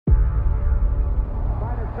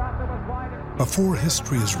Before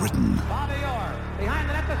history is written,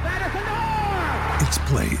 it's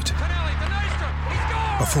played.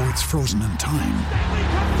 Before it's frozen in time,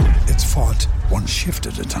 it's fought one shift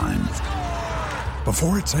at a time.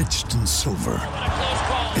 Before it's etched in silver,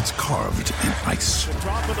 it's carved in ice.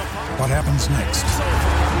 What happens next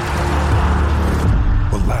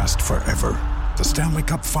will last forever. The Stanley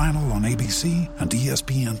Cup Final on ABC and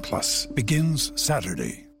ESPN Plus begins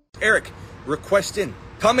Saturday. Eric, request in.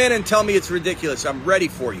 Come in and tell me it's ridiculous. I'm ready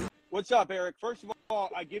for you. What's up, Eric? First of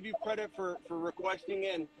all, I give you credit for requesting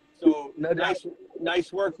in. So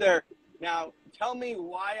nice work there. Now, tell me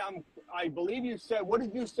why I believe you said, what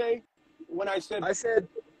did you say when I said? I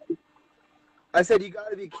said you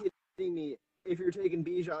got to be kidding me if you're taking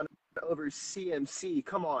Bijan over CMC.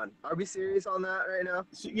 Come on. Are we serious on that right now?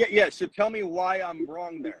 So, yeah. So tell me why I'm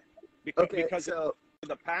wrong there. Because of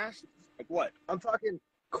the past? Like what? I'm talking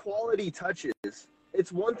quality touches. It's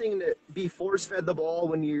one thing to be force-fed the ball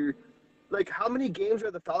when you're – like, how many games are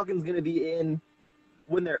the Falcons going to be in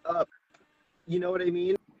when they're up? You know what I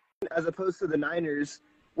mean? As opposed to the Niners,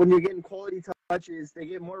 when you're getting quality touches, they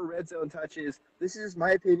get more red zone touches. This is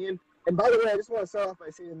my opinion. And by the way, I just want to start off by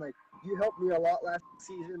saying, like, you helped me a lot last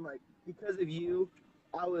season. Like, because of you,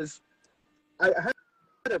 I had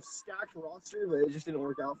a stacked roster, but it just didn't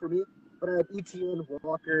work out for me. But I had ETN,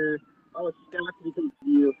 Walker. I was stacked because of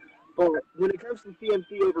you. But when it comes to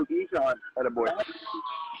CMC over Bijan,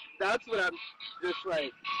 that's what I'm just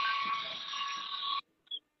like.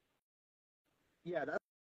 Yeah,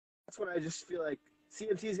 that's what I just feel like.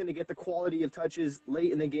 CMC is going to get the quality of touches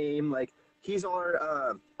late in the game. Like, he's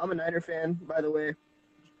our I'm a Niner fan, by the way.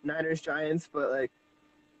 Niners, Giants. But, like,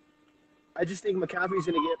 I just think McCaffrey's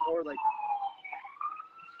going to get more, like,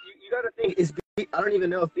 you got to think, I don't even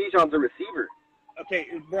know if Bijan's a receiver. Okay,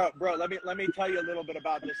 bro. Let me tell you a little bit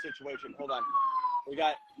about this situation. Hold on.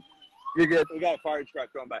 You're good. We got a fire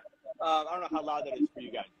truck going by. I don't know how loud that is for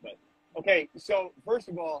you guys, but okay. So first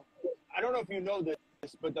of all, I don't know if you know this,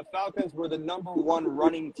 but the Falcons were the #1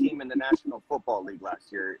 running team in the National Football League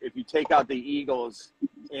last year. If you take out the Eagles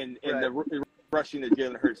in the rushing that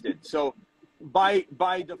Jalen Hurts did, so by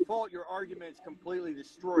default, your argument is completely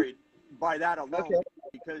destroyed by that alone,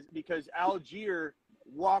 because Algier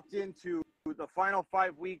walked into the final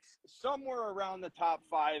 5 weeks somewhere around the top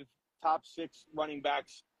 6 running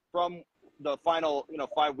backs from the final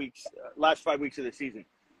 5 weeks, last 5 weeks of the season.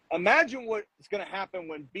 Imagine what's going to happen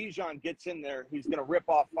when Bijan gets in there. He's going to rip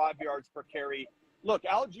off 5 yards per carry. Look,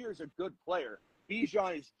 Algier is a good player.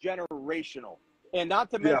 Bijan is generational. And not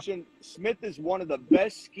to mention, Smith is one of the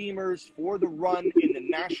best schemers for the run in the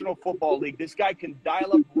National Football League. This guy can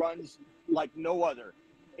dial up runs like no other.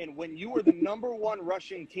 And when you were the #1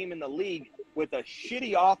 rushing team in the league with a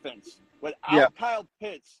shitty offense, without Kyle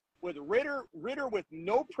Pitts, with Ritter with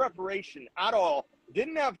no preparation at all,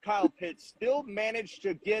 didn't have Kyle Pitts, still managed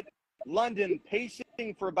to get London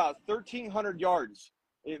pacing for about 1,300 yards.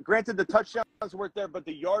 Granted, the touchdowns weren't there, but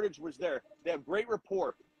the yardage was there. They have great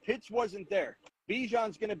rapport. Pitts wasn't there.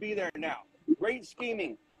 Bijan's going to be there now. Great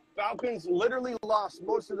scheming. Falcons literally lost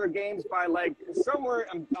most of their games by like somewhere,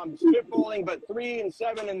 I'm spitballing, but 3 and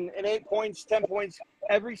 7 and 8 points, 10 points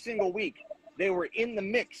every single week. They were in the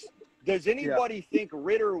mix. Does anybody think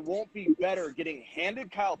Ritter won't be better getting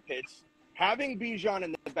handed Kyle Pitts, having Bijan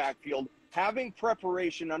in the backfield, having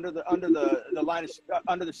preparation under the line of,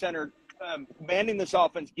 under the center, manning this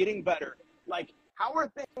offense, getting better? Like, how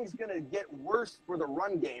are things going to get worse for the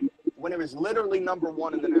run game when it was literally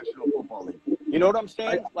 #1 in the National Football League? You know what I'm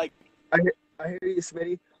saying? I hear you,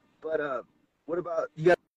 Smitty. But what about you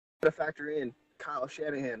got to factor in Kyle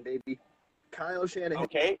Shanahan, baby. Kyle Shanahan.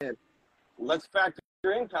 Okay. Let's factor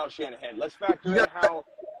in Kyle Shanahan. Let's factor in how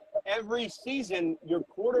every season your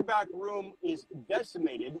quarterback room is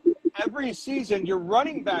decimated. Every season your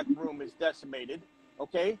running back room is decimated.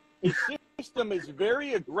 Okay? His system is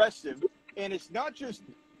very aggressive, and it's not just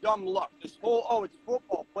dumb luck. This whole, it's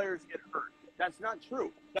football, players get hurt. That's not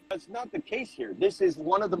true. That's not the case here. This is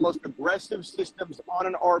one of the most aggressive systems on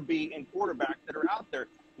an RB and quarterback that are out there.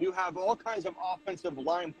 You have all kinds of offensive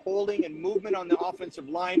line polling and movement on the offensive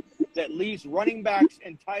line that leaves running backs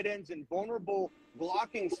and tight ends in vulnerable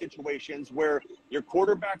blocking situations where your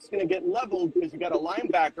quarterback's going to get leveled because you got a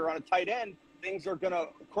linebacker on a tight end. Things are going to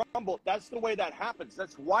crumble. That's the way that happens.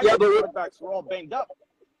 That's why the quarterbacks are all banged up.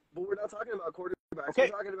 But we're not talking about quarterbacks.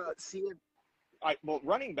 Okay. We're talking about seeing.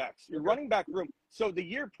 Running backs. Your running back room. So the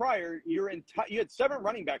year prior, you had 7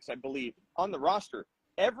 running backs, I believe, on the roster.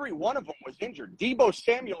 Every one of them was injured. Deebo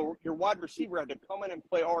Samuel, your wide receiver, had to come in and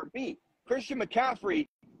play RB. Christian McCaffrey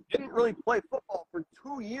didn't really play football for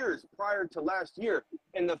 2 years prior to last year.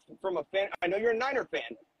 And from a fan, I know you're a Niner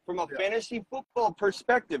fan. from a fantasy football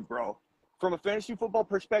perspective, bro, from a fantasy football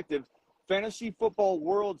perspective, fantasy football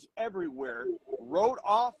worlds everywhere wrote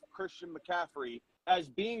off Christian McCaffrey as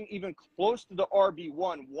being even close to the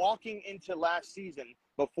RB1 walking into last season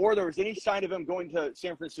before there was any sign of him going to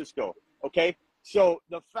San Francisco, okay? So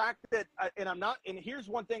the fact that and here's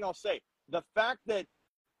one thing I'll say. The fact that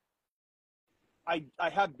I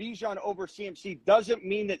have Bijan over CMC doesn't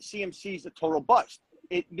mean that CMC is a total bust.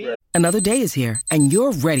 It means Another day is here, and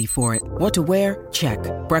you're ready for it. What to wear? Check.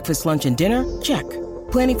 Breakfast, lunch, and dinner? Check.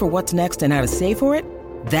 Planning for what's next and how to save for it?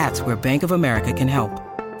 That's where Bank of America can help.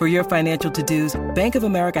 For your financial to-dos, Bank of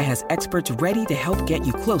America has experts ready to help get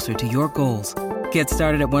you closer to your goals. Get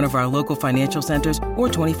started at one of our local financial centers or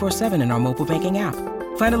 24/7 in our mobile banking app.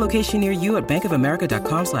 Find a location near you at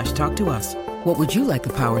bankofamerica.com/talktous. What would you like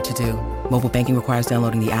the power to do? Mobile banking requires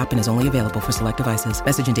downloading the app and is only available for select devices.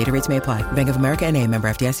 Message and data rates may apply. Bank of America N.A., member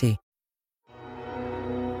FDIC.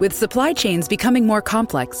 With supply chains becoming more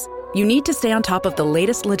complex, you need to stay on top of the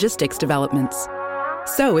latest logistics developments.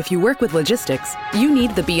 So if you work with logistics, you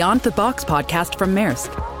need the Beyond the Box podcast from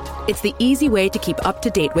Maersk. It's the easy way to keep up to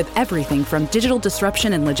date with everything from digital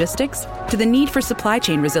disruption in logistics to the need for supply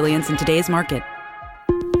chain resilience in today's market.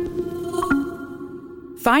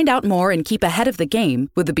 Find out more and keep ahead of the game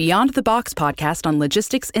with the Beyond the Box podcast on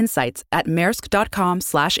logistics insights at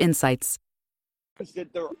maersk.com/insights.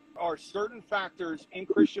 that there are certain factors in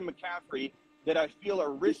Christian McCaffrey that I feel are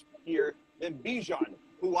riskier than Bijan,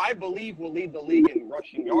 who I believe will lead the league in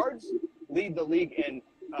rushing yards, lead the league in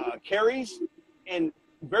carries, and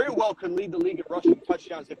very well could lead the league in rushing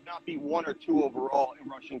touchdowns, if not be 1 or 2 overall in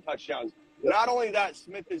rushing touchdowns. Not only that,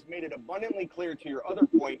 Smith has made it abundantly clear to your other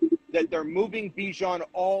point that they're moving Bijan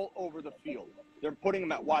all over the field. They're putting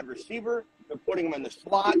him at wide receiver. They're putting him in the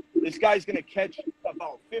slot. This guy's going to catch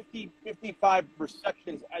about 50, 55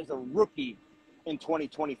 receptions as a rookie in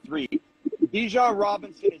 2023. Bijan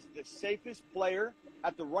Robinson is the safest player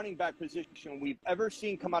at the running back position we've ever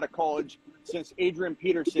seen come out of college since Adrian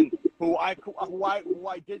Peterson, who I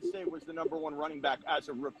did say was the number 1 running back as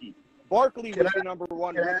a rookie. Barkley was the number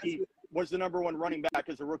 1 rookie, was the number 1 running back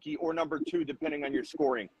as a rookie, or number 2, depending on your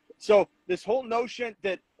scoring. So this whole notion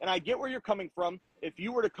that, and I get where you're coming from, if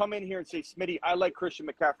you were to come in here and say, Smitty, I like Christian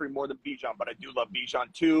McCaffrey more than Bijan, but I do love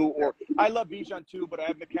Bijan too, or I love Bijan too, but I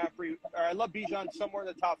have McCaffrey, or I love Bijan somewhere in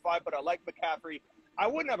the top 5, but I like McCaffrey, I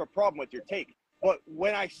wouldn't have a problem with your take. But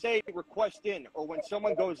when I say request in, or when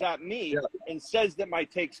someone goes at me and says that my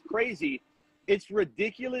take's crazy, it's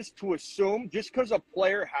ridiculous to assume just because a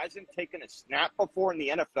player hasn't taken a snap before in the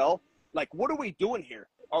NFL, like, what are we doing here?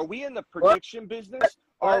 Are we in the prediction business?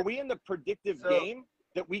 Are we in the predictive game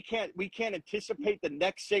that we can't anticipate the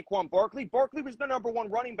next Saquon Barkley? Barkley was the number 1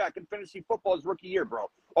 running back in fantasy football his rookie year,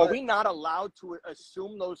 bro. Are we not allowed to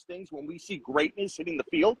assume those things when we see greatness hitting the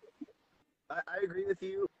field? I agree with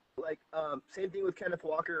you. Like, same thing with Kenneth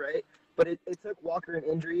Walker, right? But it took Walker an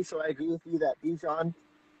injury, so I agree with you that Bijan,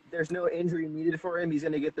 there's no injury needed for him. He's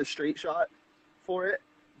going to get the straight shot for it.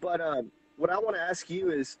 But what I want to ask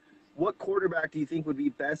you is, what quarterback do you think would be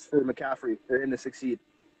best for McCaffrey for him to succeed?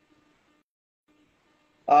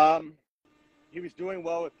 He was doing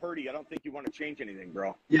well with Purdy. I don't think you want to change anything,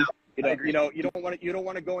 bro. Yeah, you don't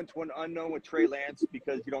want to go into an unknown with Trey Lance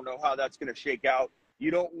because you don't know how that's going to shake out. You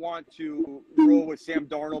don't want to roll with Sam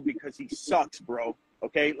Darnold because he sucks, bro.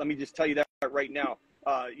 Okay, let me just tell you that right now.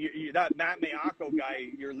 That Matt Mayako guy,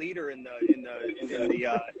 your leader in the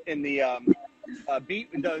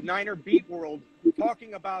Niner beat world,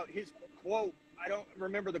 talking about his quote. I don't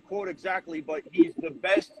remember the quote exactly, but he's the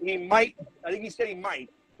best. He might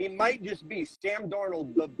just be Sam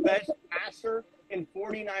Darnold, the best passer in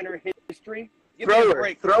 49er history. Thrower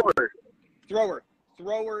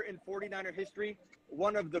in 49er history.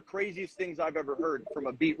 One of the craziest things I've ever heard from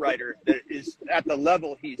a beat writer that is at the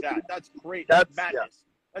level he's at. That's great. That's madness.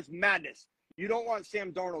 Yeah. That's madness. You don't want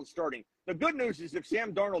Sam Darnold starting. The good news is if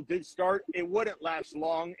Sam Darnold did start, it wouldn't last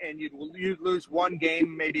long, and you'd lose 1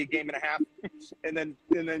 game, maybe a game and a half, and then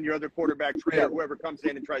your other quarterback, Trey, or whoever comes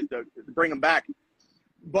in and tries to bring him back.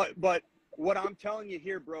 But what I'm telling you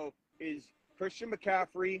here, bro, is Christian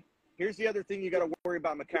McCaffrey. Here's the other thing you got to worry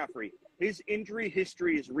about McCaffrey. His injury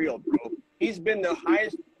history is real, bro. He's been the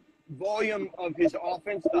highest volume of his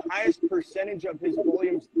offense, the highest percentage of his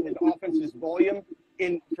offense's volume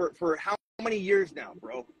for how many years now,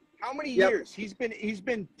 bro? How many years? He's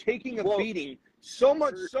been taking a beating, so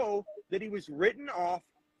much so that he was written off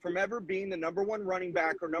from ever being the number 1 running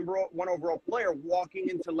back or number 1 overall player walking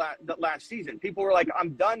into the last season. People were like,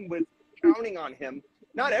 I'm done with counting on him.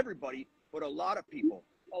 Not everybody, but a lot of people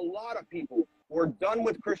were done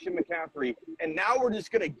with Christian McCaffrey, and now we're just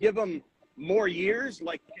going to give him more years,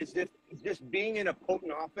 like as if just being in a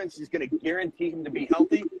potent offense is going to guarantee him to be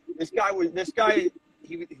healthy. This guy,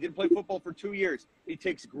 he did play football for 2 years. He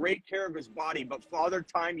takes great care of his body, but Father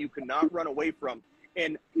Time you cannot run away from.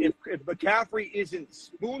 And if McCaffrey isn't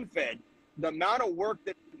spoon-fed, the amount of work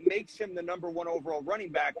that makes him the number one overall running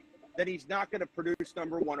back, that he's not going to produce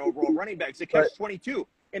number one overall running back. It's a catch-22.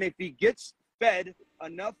 And if he gets fed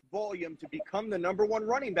enough volume to become the number one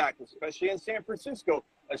running back, especially in San Francisco,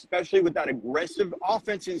 especially with that aggressive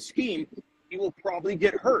offense and scheme, he will probably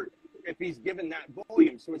get hurt if he's given that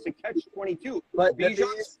volume. So it's a catch-22. But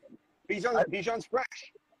Bijan's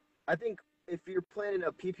fresh. I think if you're playing in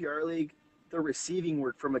a PPR league, the receiving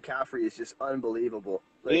work for McCaffrey is just unbelievable.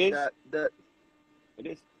 Like It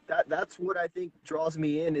is. That's what I think draws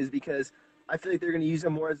me in, is because I feel like they're going to use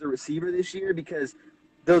him more as a receiver this year, because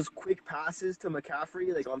those quick passes to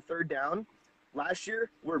McCaffrey, like on third down, last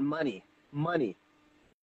year were money.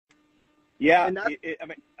 Yeah, I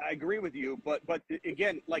agree with you, but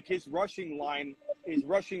again, like his rushing line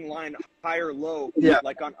high or low,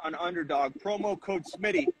 like on Underdog, promo code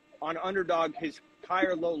Smitty on Underdog, his high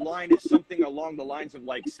or low line is something along the lines of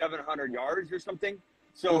like 700 yards or something.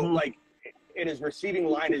 So like, and his receiving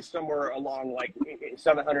line is somewhere along like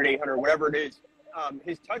 700, 800, whatever it is.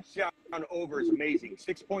 His touchdown over is amazing.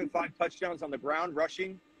 6.5 touchdowns on the ground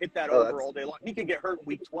rushing, hit that over all day long. He could get hurt in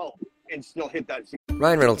week 12 and still hit that.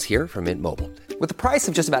 Ryan Reynolds here from Mint Mobile. With the price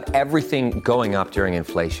of just about everything going up during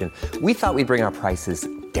inflation, we thought we'd bring our prices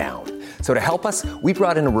down. So to help us, we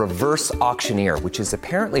brought in a reverse auctioneer, which is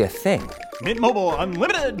apparently a thing. Mint Mobile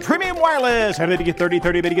Unlimited Premium Wireless. How to get 30,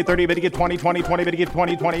 30, bit to get 30, bit to get 20, 20, 20, bit to get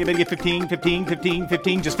 20, 20, bit to get 15, 15, 15,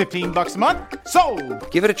 15, just $15 a month?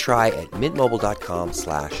 Sold! Give it a try at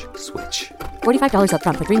mintmobile.com/switch. $45 up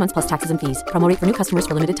front for 3 months plus taxes and fees. Promo rate for new customers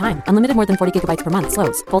for limited time. Unlimited more than 40 gigabytes per month.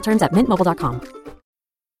 Slows full terms at mintmobile.com.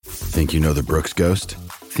 Think you know the Brooks Ghost?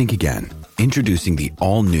 Think again. Introducing the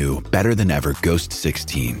all-new, better-than-ever Ghost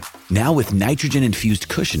 16. Now with nitrogen-infused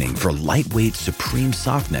cushioning for lightweight, supreme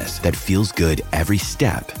softness that feels good every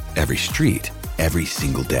step, every street, every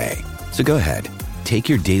single day. So go ahead, take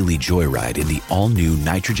your daily joyride in the all-new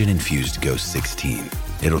nitrogen-infused Ghost 16.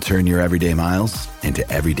 It'll turn your everyday miles into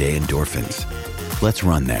everyday endorphins. Let's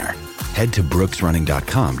run there. Head to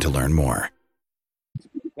brooksrunning.com to learn more.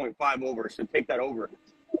 0.5 over, so take that over.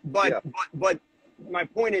 But my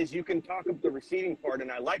point is, you can talk up the receiving part, and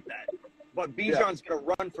I like that. But Bijan's going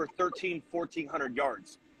to run for 1,400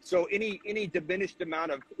 yards. So any diminished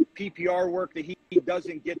amount of PPR work that he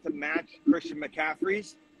doesn't get to match Christian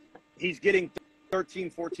McCaffrey's, he's getting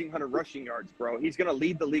 1,400 rushing yards, bro. He's going to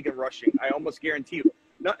lead the league in rushing. I almost guarantee you.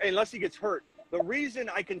 Not, unless he gets hurt. The reason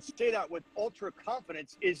I can say that with ultra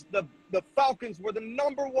confidence is the Falcons were the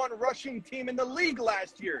number one rushing team in the league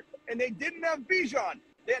last year, and they didn't have Bijan.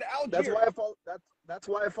 They had Algier. That's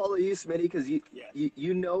why I follow you, Smitty, because you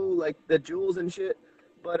know, like, the jewels and shit.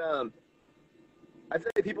 But I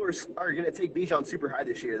feel like people are going to take Bijan super high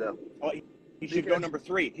this year, though. Well, he should go number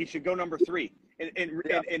 3. He should go number 3. And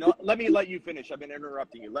let me let you finish. I've been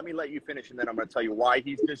interrupting you. Let me let you finish, and then I'm going to tell you why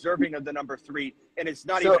he's deserving of the number 3. And it's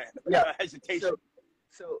not even a hesitation.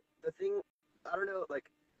 So the thing, I don't know, like,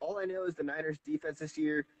 all I know is the Niners defense this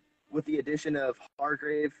year with the addition of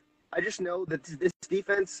Hargrave. I just know that this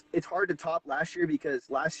defense, it's hard to top last year, because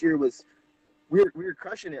last year we were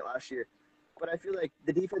crushing it last year. But I feel like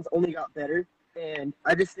the defense only got better, and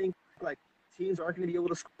I just think, like, teams aren't going to be able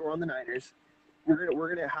to score on the Niners.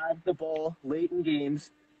 We're gonna have the ball late in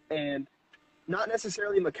games, and not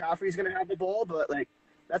necessarily McCaffrey's gonna have the ball, but, like,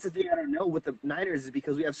 that's the thing I don't know with the Niners, is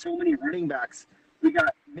because we have so many running backs. We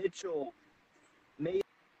got Mitchell,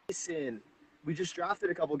 Mason. We just drafted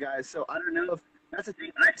a couple guys, so I don't know if that's the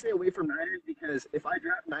thing. I stay away from Niners, because if I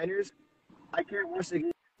draft Niners, I can't watch the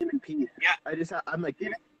game in peace. Yeah. I'm like,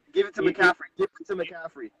 give it to McCaffrey. Give it to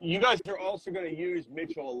McCaffrey. You guys are also going to use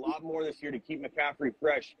Mitchell a lot more this year to keep McCaffrey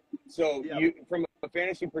fresh. So from a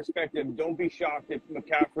fantasy perspective, don't be shocked if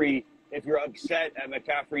you're upset at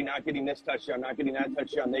McCaffrey not getting this touchdown, not getting that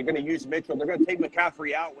touchdown. They're going to use Mitchell. They're going to take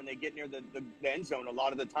McCaffrey out when they get near the end zone a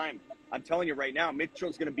lot of the time. I'm telling you right now,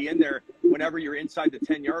 Mitchell's going to be in there whenever you're inside the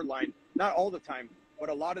 10-yard line. Not all the time, but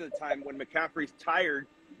a lot of the time when McCaffrey's tired,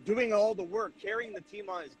 doing all the work, carrying the team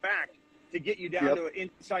on his back to get you down to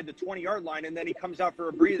inside the 20-yard line, and then he comes out for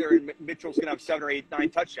a breather, and Mitchell's going to have 7 or 8, 9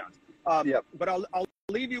 touchdowns. But I'll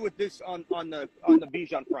leave you with this on the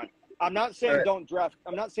Bijan front. I'm not saying don't draft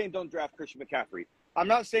Christian McCaffrey. I'm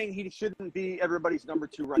not saying he shouldn't be everybody's number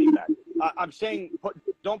 2 running back. I'm saying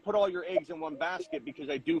don't put all your eggs in one basket, because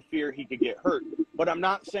I do fear he could get hurt. But I'm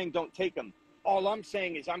not saying don't take him. All I'm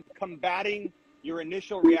saying is I'm combating your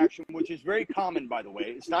initial reaction, which is very common, by the way.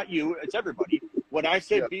 It's not you, it's everybody. When I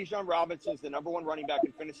say Bijan Robinson is the number one running back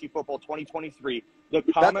in fantasy football 2023, the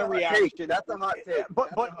common reaction. That's a hot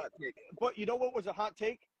take. But you know what was a hot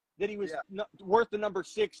take? That he was worth the number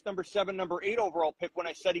 6, number 7, number 8 overall pick when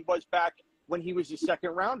I said he was back when he was the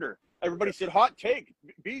second rounder. Everybody said, hot take,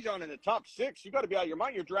 Bijan in the top 6. You got to be out of your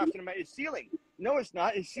mind. You're drafting him at his ceiling. No, it's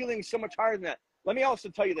not. His ceiling is so much higher than that. Let me also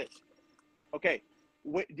tell you this. Okay,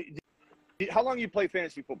 how long you play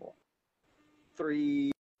fantasy football?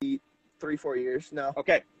 3, 4 years now.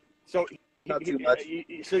 Okay, so not too much.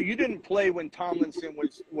 So you didn't play when Tomlinson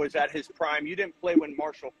was at his prime. You didn't play when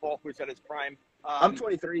Marshall Faulk was at his prime. I'm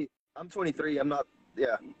 23. I'm not.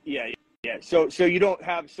 Yeah. Yeah. So you don't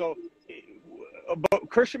have but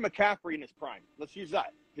Christian McCaffrey in his prime. Let's use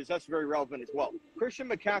that because that's very relevant as well. Christian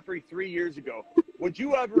McCaffrey 3 years ago. Would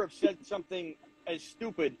you ever have said something as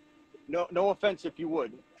stupid? No offense if you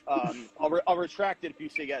would. I'll retract it if you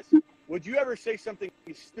say yes. Would you ever say something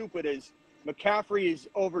as stupid as McCaffrey is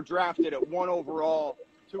overdrafted at 1 overall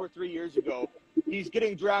 2 or 3 years ago? He's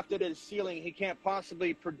getting drafted at his ceiling. He can't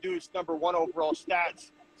possibly produce number 1 overall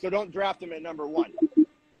stats, so don't draft him at number 1.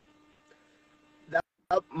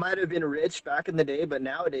 That might have been rich back in the day, but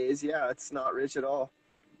nowadays, it's not rich at all.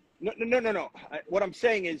 No. What I'm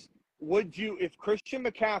saying is, would you, if Christian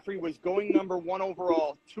McCaffrey was going number 1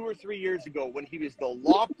 overall 2 or 3 years ago when he was the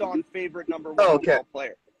locked-on favorite number 1 overall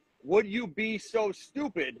player, would you be so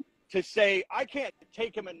stupid to say, I can't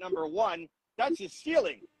take him at number 1, that's his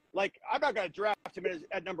ceiling? Like, I'm not going to draft him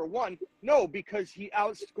at number 1. No, because he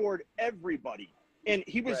outscored everybody. And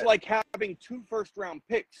he was like having 2 first-round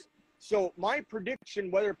picks. So my prediction,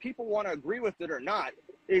 whether people want to agree with it or not,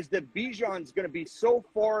 is that Bijan's going to be so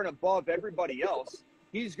far and above everybody else.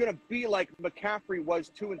 He's going to be like McCaffrey was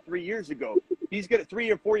 2 and 3 years ago. He's going to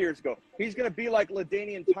 3 or 4 years ago. He's going to be like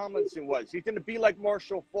LaDainian Tomlinson was. He's going to be like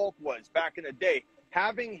Marshall Faulk was back in the day.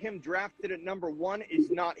 Having him drafted at number 1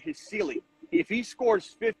 is not his ceiling. If he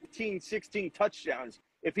scores 15, 16 touchdowns,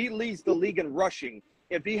 if he leads the league in rushing,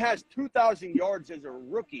 if he has 2,000 yards as a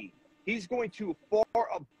rookie, he's going to far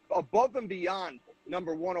above and beyond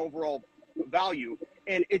number 1 overall value,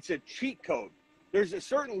 and it's a cheat code. There's a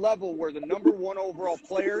certain level where the number 1 overall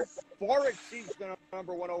player far exceeds the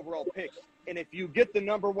number 1 overall pick. And if you get the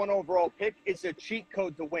number 1 overall pick, it's a cheat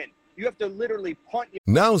code to win. You have to literally punt.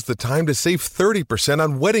 Now's the time to save 30%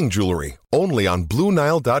 on wedding jewelry, only on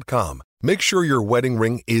BlueNile.com. Make sure your wedding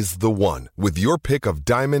ring is the one with your pick of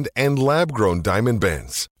diamond and lab-grown diamond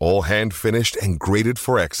bands, all hand-finished and graded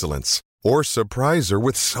for excellence. Or surprise her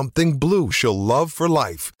with something blue she'll love for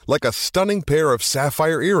life, like a stunning pair of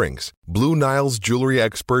sapphire earrings. Blue Nile's jewelry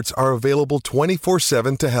experts are available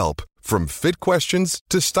 24/7 to help, from fit questions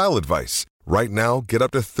to style advice. Right now, get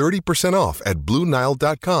up to 30% off at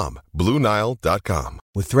BlueNile.com. BlueNile.com.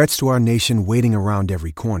 With threats to our nation waiting around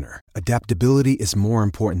every corner, adaptability is more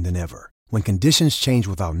important than ever. When conditions change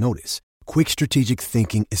without notice, quick strategic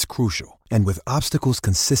thinking is crucial. And with obstacles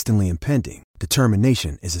consistently impending,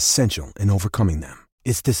 determination is essential in overcoming them.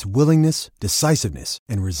 It's this willingness, decisiveness,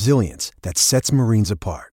 and resilience that sets Marines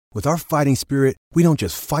apart. With our fighting spirit, we don't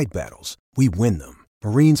just fight battles, we win them.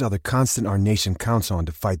 Marines are the constant our nation counts on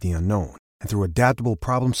to fight the unknown. And through adaptable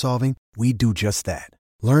problem solving, we do just that.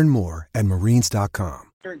 Learn more at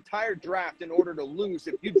Marines.com. Your entire draft in order to lose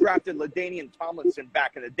if you drafted LaDainian Tomlinson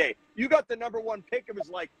back in the day. You got the number 1 pick. It was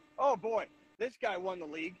like, oh, boy, this guy won the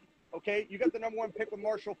league. Okay, you got the number 1 pick with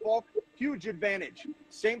Marshall Faulk. Huge advantage.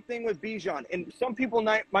 Same thing with Bijan. And some people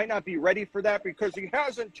might not be ready for that because he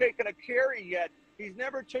hasn't taken a carry yet. He's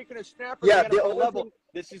never taken a snap at the NFL level.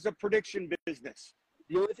 This is a prediction business.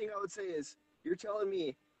 The only thing I would say is you're telling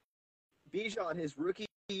me Bijan, his rookie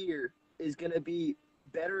year, is going to be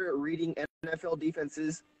better at reading NFL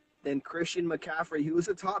defenses than Christian McCaffrey, who was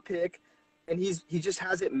a top pick, and he just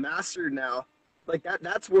has it mastered now. Like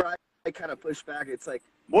that's where I kind of push back. It's like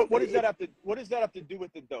what does that have to do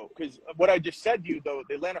with it though? Because what I just said to you though,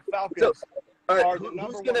 the Atlanta Falcons are the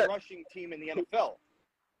number 1 rushing team in the NFL.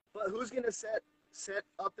 But who's gonna set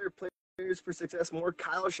up their players for success more?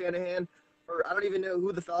 Kyle Shanahan, or I don't even know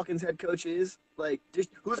who the Falcons head coach is. Like, just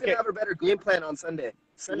who's gonna have a better game plan on Sunday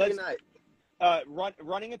night?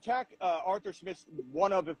 Running attack, Arthur Smith's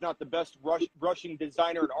one of, if not the best rushing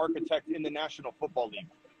designer and architect in the National Football League.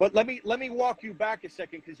 But let me walk you back a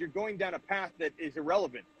second because you're going down a path that is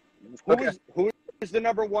irrelevant. Who is the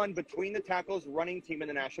number 1 between the tackles running team in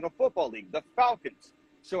the National Football League? The Falcons.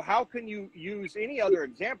 So how can you use any other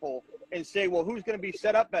example and say, well, who's going to be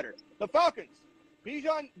set up better? The Falcons.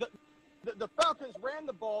 Bijan, the Falcons ran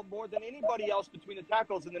the ball more than anybody else between the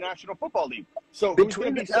tackles in the National Football League. So who's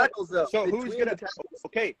going to be tackles, though? So who's going to?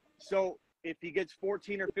 Okay, so if he gets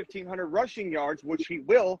 14 or 1,500 rushing yards, which he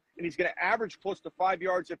will, and he's going to average close to 5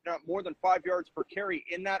 yards, if not more than 5 yards per carry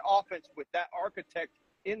in that offense with that architect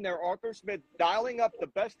in there, Arthur Smith, dialing up the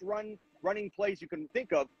best running plays you can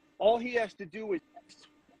think of, all he has to do is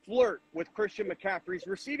flirt with Christian McCaffrey's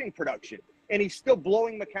receiving production, and he's still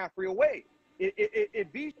blowing McCaffrey away.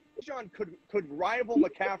 If Bijan could rival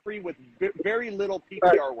McCaffrey with very little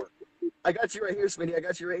PPR work. I got you right here, Smitty. I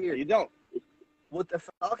got you right here. You don't. What the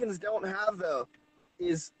Falcons don't have, though,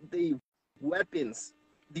 is the weapons,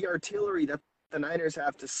 the artillery that the Niners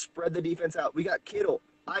have to spread the defense out. We got Kittle,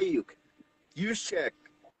 Ayuk, Juszczyk.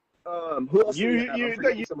 Who else?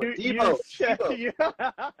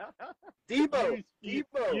 Debo.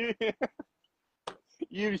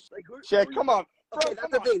 Check. Come on. Okay,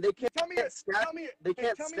 that's the thing. They can't stack. They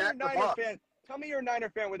can't tell me stack you're the a Niner box. fan. Tell me you're a Niner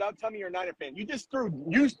fan without telling me you're a Niner fan. You just threw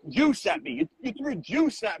juice at me. You threw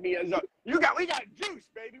juice at me as a we got juice,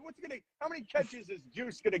 baby. How many catches is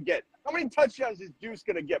Juice gonna get? How many touchdowns is Juice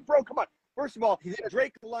gonna get? Bro, come on. First of all,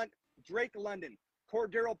 Drake London,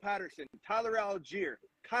 Cordero Patterson, Tyler Algier,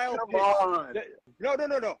 Kyle Pitts.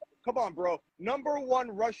 No. Come on, bro. Number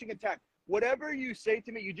one rushing attack. Whatever you say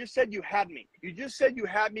to me, you just said you had me. You just said you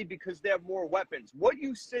had me because they have more weapons. What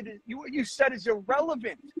you said is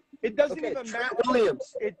irrelevant. It doesn't even matter.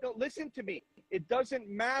 Williams. Listen to me. It doesn't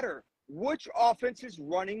matter which offense is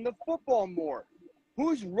running the football more.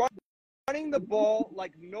 Who's running the ball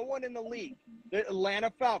like no one in the league? The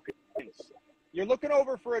Atlanta Falcons. You're looking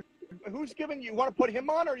over for who's giving you want to put him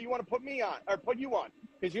on or you want to put me on or put you on?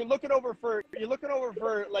 Because you're looking over for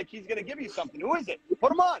like he's gonna give you something. Who is it?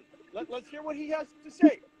 Put him on. Let's hear what he has to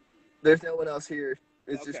say. There's no one else here.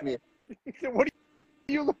 It's just me. What are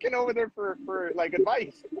you looking over there for like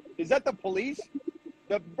advice? Is that the police?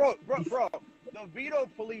 Bro, the veto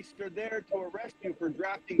police are there to arrest you for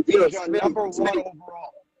drafting Bijan number one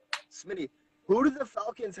overall. Smitty, who do the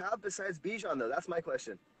Falcons have besides Bijan, though? That's my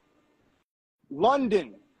question.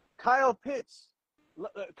 London, Kyle Pitts.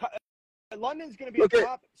 London's going to be a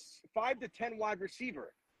top 5 to 10 wide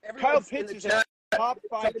receiver. Kyle Pitts is a top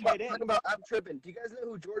 5 tight end. I'm tripping. Do you guys know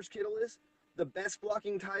who George Kittle is? The best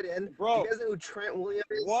blocking tight end. Bro, do you guys know who Trent Williams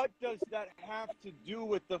is? What does that have to do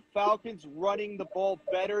with the Falcons running the ball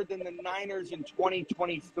better than the Niners in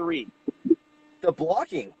 2023? The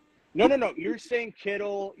blocking. No. You're saying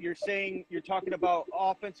Kittle. You're talking about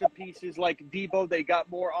offensive pieces like Debo. They got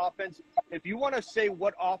more offense. If you want to say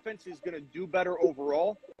what offense is going to do better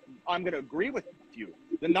overall, I'm going to agree with you.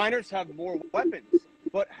 The Niners have more weapons.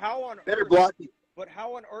 But how on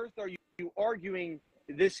earth are you arguing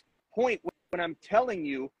this point when I'm telling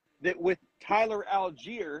you that with Tyler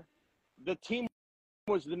Algier, the team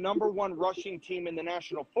was the number one rushing team in the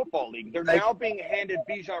National Football League? They're now being handed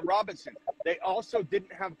Bijan Robinson. They also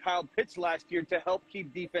didn't have Kyle Pitts last year to help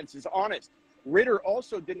keep defenses honest. Ritter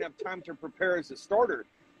also didn't have time to prepare as a starter.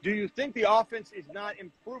 Do you think the offense is not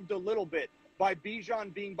improved a little bit by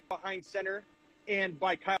Bijan being behind center and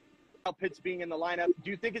by Kyle Pitts being in the lineup?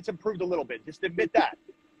 Do you think it's improved a little bit? Just admit that.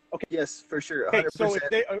 Okay. Yes, for sure. 100%. So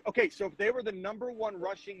if they were the number one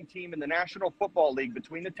rushing team in the National Football League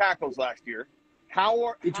between the tackles last year,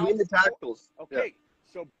 the tackles. Okay,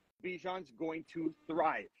 so Bijan's going to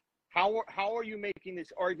thrive. How are you making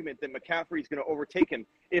this argument that McCaffrey's going to overtake him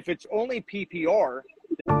if it's only PPR?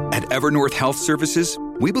 At Evernorth Health Services,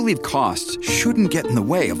 we believe costs shouldn't get in the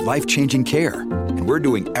way of life-changing care, and we're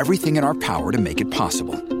doing everything in our power to make it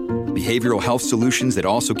possible. Behavioral health solutions that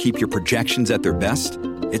also keep your projections at their best?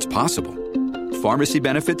 It's possible. Pharmacy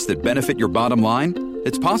benefits that benefit your bottom line?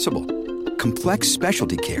 It's possible. Complex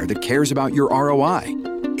specialty care that cares about your ROI?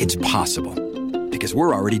 It's possible. Because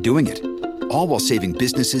we're already doing it. All while saving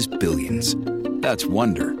businesses billions. That's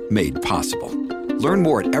Wonder made possible. Learn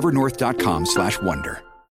more at evernorth.com/wonder.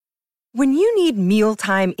 When you need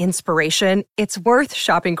mealtime inspiration, it's worth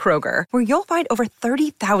shopping Kroger, where you'll find over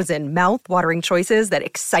 30,000 mouth-watering choices that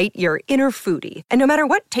excite your inner foodie. And no matter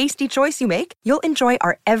what tasty choice you make, you'll enjoy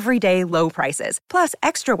our everyday low prices, plus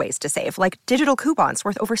extra ways to save, like digital coupons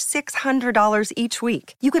worth over $600 each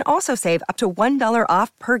week. You can also save up to $1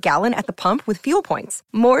 off per gallon at the pump with fuel points.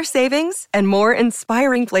 More savings and more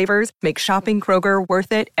inspiring flavors make shopping Kroger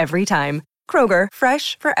worth it every time. Kroger,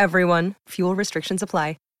 fresh for everyone. Fuel restrictions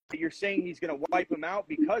apply. You're saying he's going to wipe him out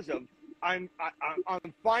because of. I'm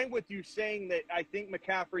fine with you saying that I think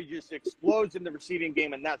McCaffrey just explodes in the receiving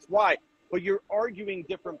game and that's why. But you're arguing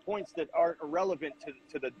different points that aren't irrelevant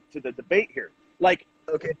to the debate here. Like,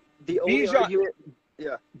 okay, the only argument,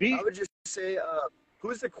 I would just say,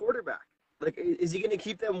 who's the quarterback? Like, is he going to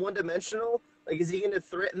keep them one-dimensional? Like, is he going to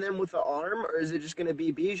threaten them with the arm, or is it just going to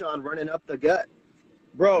be Bijan running up the gut?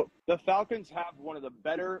 Bro, the Falcons have one of the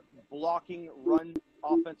better blocking run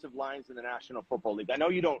offensive lines in the National Football League. I know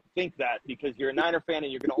you don't think that because you're a Niner fan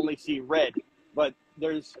and you're going to only see red, but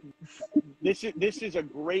this is a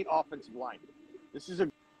great offensive line. This is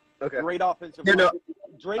a great offensive line.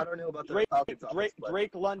 I don't know about the Falcons offense,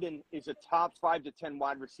 Drake London is a top 5 to 10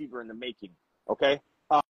 wide receiver in the making. Okay,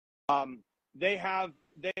 they have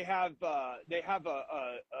a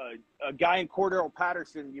guy in Cordell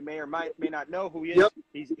Patterson. You may or may not know who he is.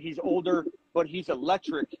 Yep. He's older, but he's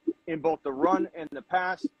electric in both the run and the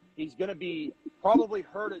pass. He's going to be probably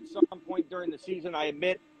hurt at some point during the season, I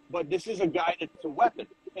admit, but this is a guy that's a weapon.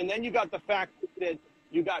 And then you got the fact that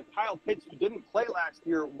you got Kyle Pitts, who didn't play last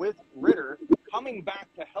year with Ritter, coming back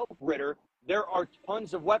to help Ritter. There are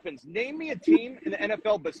tons of weapons. Name me a team in the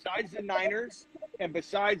NFL besides the Niners and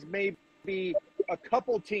besides maybe a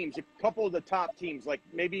couple teams, a couple of the top teams, like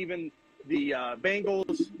maybe even the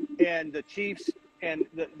Bengals and the Chiefs and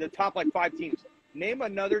the top 5 teams. Name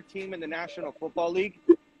another team in the National Football League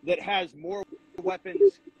that has more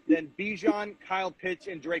weapons than Bijan, Kyle Pitts,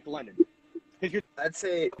 and Drake London. I'd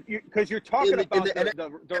say because you're talking about the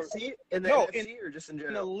NFC, NFC or just in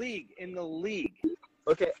general? In the league.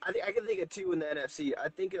 Okay, I can think of 2 in the NFC. I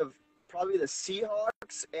think of probably the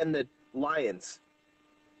Seahawks and the Lions.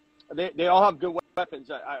 They all have good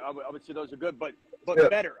weapons. I would say those are good, but yeah.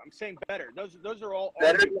 Better. I'm saying better. Those are all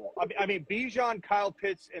better. Arguable. I mean, Bijan, Kyle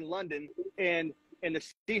Pitts in London, and the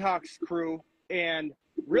Seahawks crew, and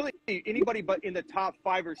really anybody but in the top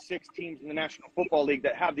 5 or 6 teams in the National Football League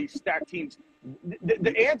that have these stacked teams.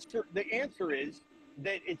 The answer is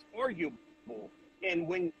that it's arguable. And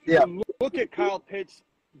when you look at Kyle Pitts,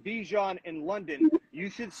 Bijan, and London, you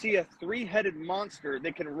should see a 3-headed monster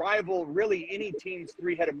that can rival really any team's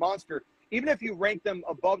 3-headed monster. Even if you rank them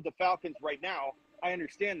above the Falcons right now, I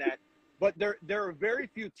understand that. But there are very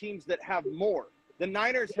few teams that have more. The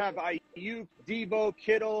Niners have Ayuk, Debo,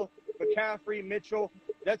 Kittle, McCaffrey, Mitchell.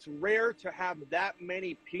 That's rare to have that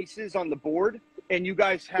many pieces on the board. And you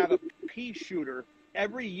guys have a pea shooter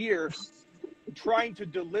every year trying to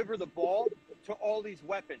deliver the ball to all these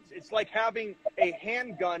weapons. It's like having a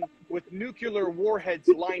handgun with nuclear warheads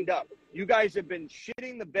lined up. You guys have been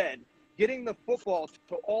shitting the bed, getting the football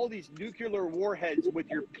to all these nuclear warheads with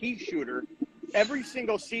your pea shooter every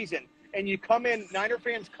single season. And you come in, Niner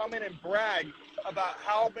fans come in and brag about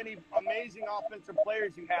how many amazing offensive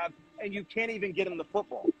players you have, and you can't even get them the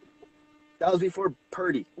football. That was before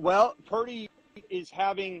Purdy. Well, Purdy is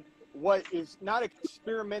having what is not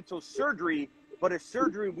experimental surgery, but a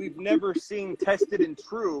surgery we've never seen tested and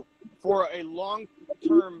true for a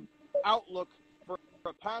long-term outlook for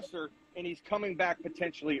a passer, and he's coming back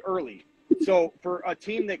potentially early. So for a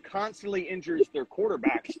team that constantly injures their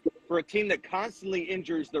quarterbacks, for a team that constantly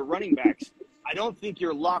injures their running backs, I don't think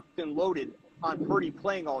you're locked and loaded on Purdy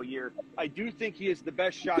playing all year. I do think he is the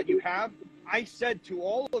best shot you have. I said to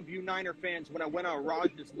all of you Niner fans when I went on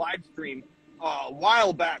Raj's live stream a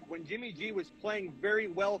while back, when Jimmy G was playing very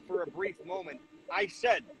well for a brief moment, I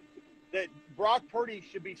said that Brock Purdy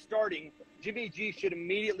should be starting. Jimmy G should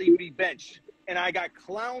immediately be benched. And I got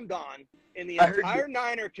clowned on in the entire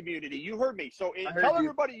Niner community. You heard me. So tell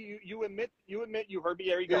everybody you admit you heard me.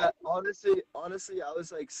 There you go. Yeah, honestly, I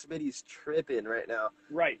was like, Smitty's tripping right now.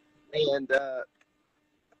 Right. And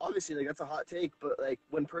obviously, like, that's a hot take. But, like,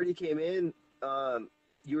 when Purdy came in,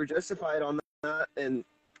 you were justified on that.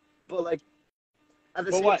 But, like, at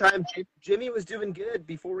the same time, Jimmy was doing good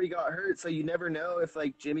before he got hurt, so you never know if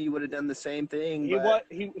like Jimmy would have done the same thing. He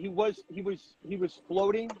was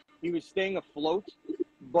floating. He was staying afloat,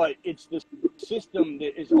 but it's the system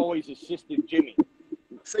that has always assisted Jimmy.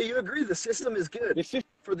 So you agree the system is good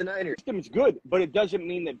for the Niners? The system is good, but it doesn't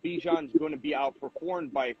mean that Bijan's going to be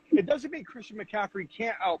outperformed by. It doesn't mean Christian McCaffrey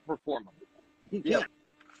can't outperform him. He can't. Yeah.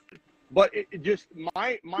 But it just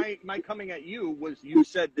my coming at you was you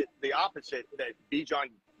said that the opposite, that Bijan,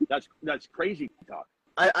 that's crazy talk.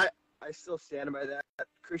 I still stand by that.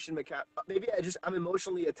 Christian McCaffrey, maybe I'm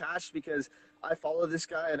emotionally attached because I follow this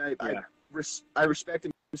guy and I respect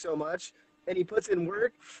him so much, and he puts in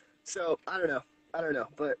work. So I don't know,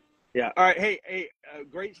 but yeah. All right, hey,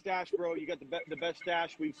 great stash, bro. You got the best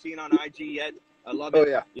stash we've seen on IG yet. I love it. Oh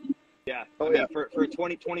yeah. Yeah, I mean, for a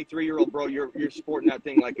 23-year-old, bro, you're sporting that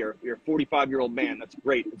thing like you're a 45-year-old man. That's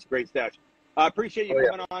great. It's a great stash. I appreciate you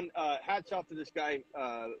coming on. Hats off to this guy,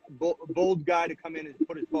 bold guy to come in and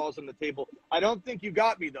put his balls on the table. I don't think you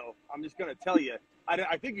got me, though. I'm just going to tell you.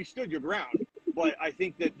 I think you stood your ground, but I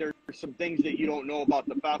think that there's some things that you don't know about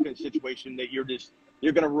the Falcons situation that you're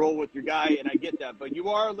going to roll with your guy, and I get that. But you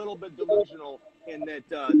are a little bit delusional in that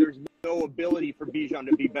there's no ability for Bijan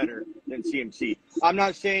to be better than CMC. I'm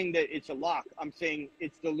not saying that it's a lock. I'm saying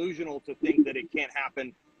it's delusional to think that it can't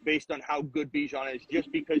happen based on how good Bijan is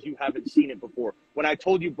just because you haven't seen it before. When I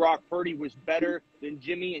told you Brock Purdy was better than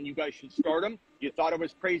Jimmy and you guys should start him, you thought it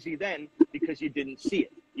was crazy then because you didn't see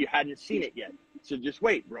it. You hadn't seen it yet. So just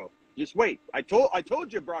wait, bro. Just wait. I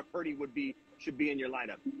told you Brock Purdy should be in your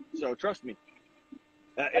lineup. So trust me.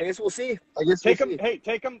 I guess we'll see. Take him. Hey,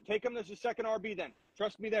 take him as a second RB then.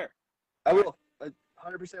 Trust me there. I will.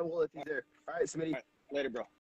 100% will if he's there. All right, Smitty. All right, later, bro.